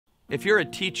If you're a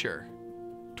teacher,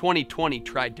 2020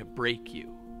 tried to break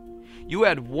you. You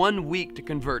had 1 week to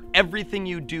convert everything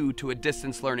you do to a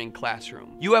distance learning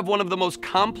classroom. You have one of the most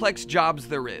complex jobs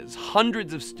there is,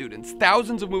 hundreds of students,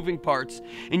 thousands of moving parts,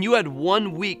 and you had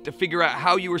 1 week to figure out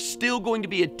how you were still going to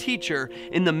be a teacher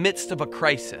in the midst of a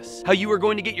crisis. How you were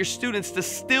going to get your students to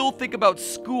still think about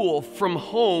school from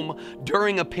home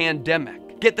during a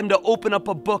pandemic. Get them to open up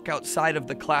a book outside of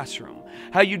the classroom.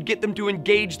 How you'd get them to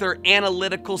engage their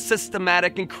analytical,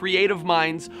 systematic, and creative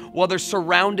minds while they're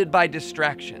surrounded by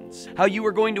distractions. How you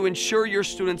were going to ensure your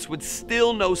students would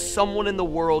still know someone in the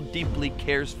world deeply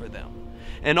cares for them.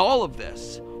 And all of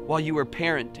this while you were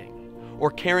parenting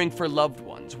or caring for loved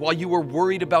ones, while you were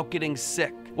worried about getting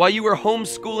sick, while you were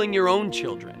homeschooling your own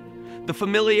children. The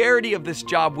familiarity of this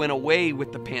job went away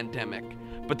with the pandemic,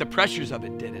 but the pressures of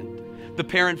it didn't. The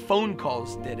parent phone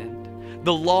calls didn't.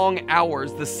 The long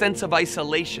hours, the sense of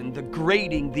isolation, the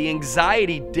grading, the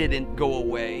anxiety didn't go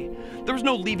away. There was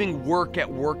no leaving work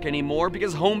at work anymore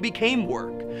because home became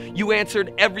work. You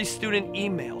answered every student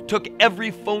email, took every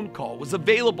phone call, was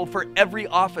available for every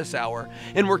office hour,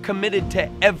 and were committed to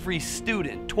every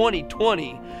student.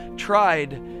 2020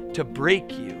 tried to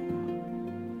break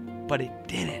you, but it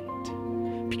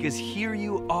didn't. Because here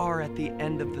you are at the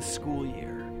end of the school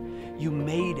year. You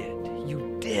made it.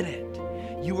 You did it.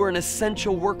 You were an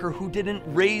essential worker who didn't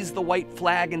raise the white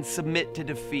flag and submit to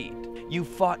defeat. You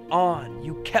fought on.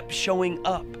 You kept showing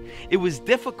up. It was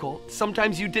difficult.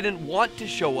 Sometimes you didn't want to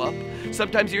show up.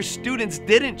 Sometimes your students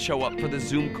didn't show up for the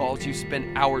Zoom calls you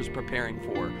spent hours preparing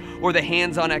for, or the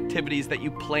hands-on activities that you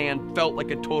planned felt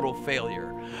like a total failure.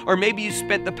 Or maybe you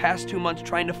spent the past 2 months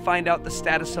trying to find out the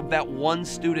status of that one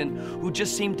student who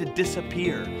just seemed to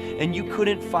disappear, and you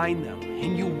couldn't find them,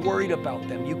 and you worried about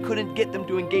them. You couldn't get them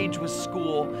to engage with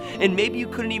school, and maybe you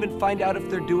couldn't even find out if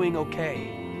they're doing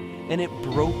okay. And it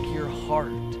broke your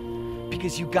heart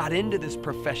because you got into this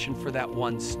profession for that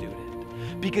one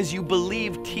student, because you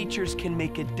believe teachers can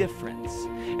make a difference.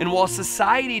 And while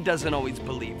society doesn't always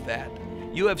believe that,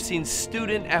 you have seen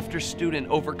student after student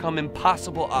overcome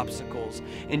impossible obstacles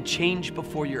and change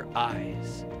before your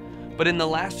eyes. But in the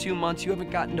last few months, you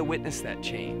haven't gotten to witness that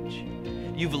change.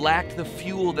 You've lacked the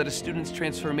fuel that a student's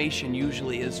transformation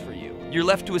usually is for you. You're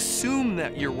left to assume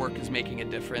that your work is making a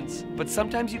difference, but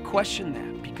sometimes you question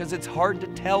that because it's hard to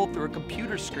tell through a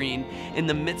computer screen in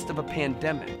the midst of a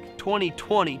pandemic.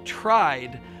 2020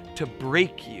 tried to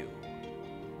break you,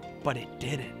 but it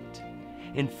didn't.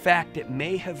 In fact, it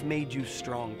may have made you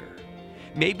stronger.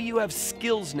 Maybe you have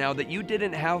skills now that you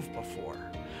didn't have before.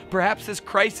 Perhaps this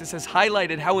crisis has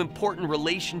highlighted how important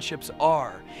relationships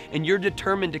are, and you're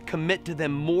determined to commit to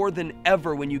them more than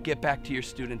ever when you get back to your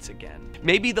students again.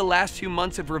 Maybe the last few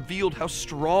months have revealed how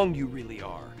strong you really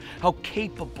are, how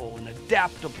capable and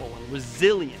adaptable and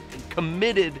resilient and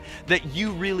committed that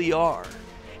you really are.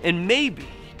 And maybe,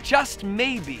 just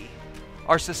maybe,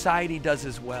 our society does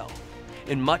as well.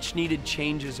 And much needed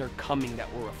changes are coming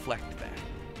that will reflect that.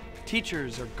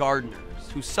 Teachers are gardeners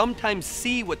who sometimes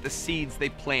see what the seeds they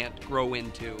plant grow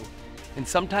into, and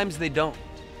sometimes they don't.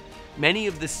 Many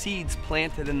of the seeds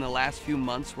planted in the last few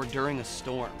months were during a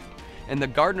storm, and the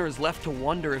gardener is left to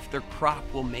wonder if their crop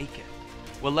will make it.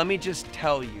 Well, let me just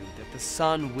tell you that the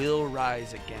sun will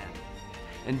rise again,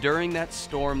 and during that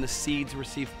storm, the seeds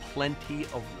receive plenty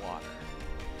of water.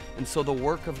 And so the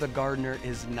work of the gardener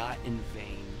is not in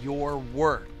vain. Your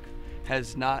work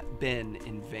has not been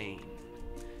in vain.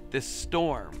 This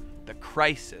storm, the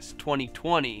crisis,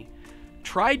 2020,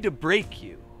 tried to break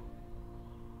you,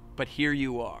 but here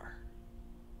you are.